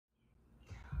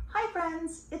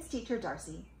friends, it's Teacher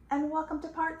Darcy, and welcome to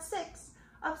part 6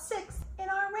 of 6 in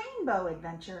our rainbow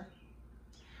adventure.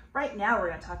 Right now we're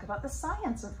going to talk about the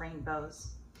science of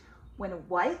rainbows. When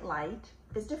white light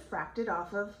is diffracted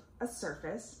off of a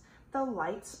surface, the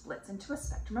light splits into a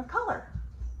spectrum of color.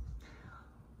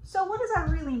 So what does that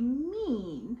really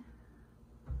mean?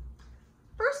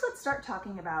 First, let's start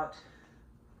talking about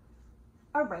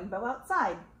a rainbow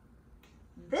outside.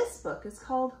 This book is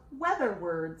called Weather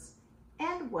Words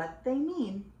and What They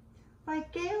Mean by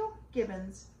Gail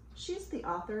Gibbons. She's the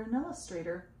author and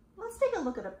illustrator. Let's take a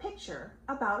look at a picture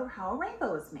about how a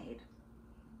rainbow is made.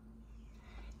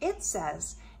 It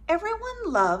says, everyone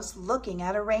loves looking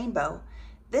at a rainbow.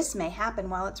 This may happen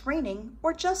while it's raining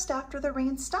or just after the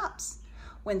rain stops.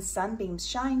 When sunbeams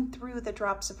shine through the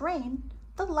drops of rain,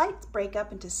 the lights break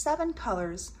up into 7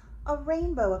 colors. A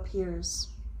rainbow appears.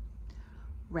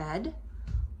 Red,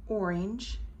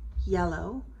 orange,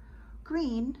 yellow,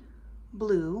 green,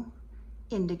 blue,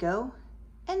 indigo,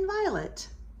 and violet.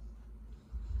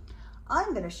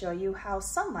 I'm going to show you how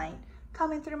sunlight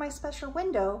coming through my special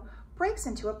window breaks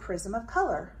into a prism of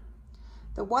color.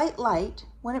 The white light,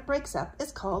 when it breaks up,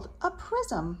 is called a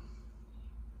prism.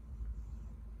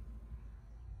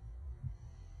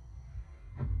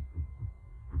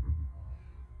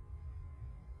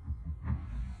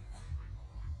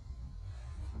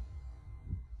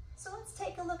 So let's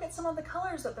take a look at some of the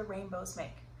colors that the rainbows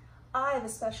make. I have a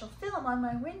special film on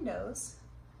my windows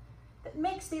that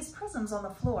makes these prisms on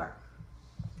the floor.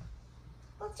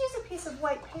 Let's use a piece of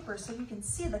white paper so you can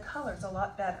see the colors a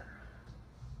lot better.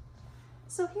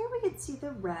 So here we can see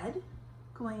the red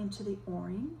going into the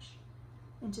orange,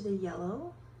 into the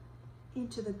yellow,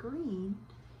 into the green,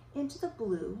 into the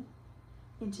blue,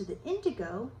 into the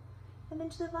indigo, and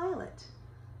into the violet.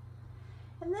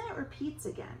 And then it repeats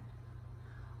again.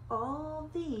 All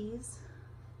these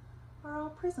are all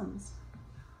prisms.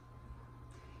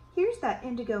 Here's that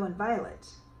indigo and violet.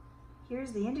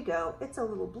 Here's the indigo, it's a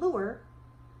little bluer,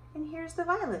 and here's the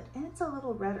violet, and it's a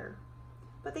little redder.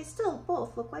 But they still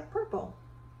both look like purple.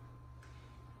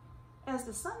 As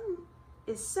the sun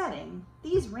is setting,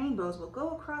 these rainbows will go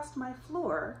across my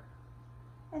floor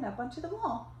and up onto the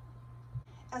wall.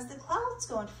 As the clouds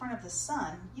go in front of the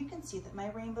sun, you can see that my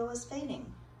rainbow is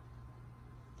fading.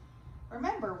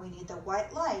 Remember, we need the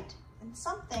white light and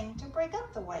something to break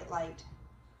up the white light.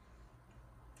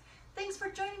 Thanks for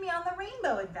joining me on the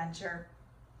rainbow adventure.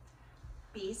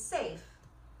 Be safe,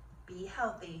 be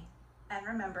healthy, and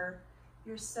remember,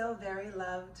 you're so very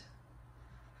loved.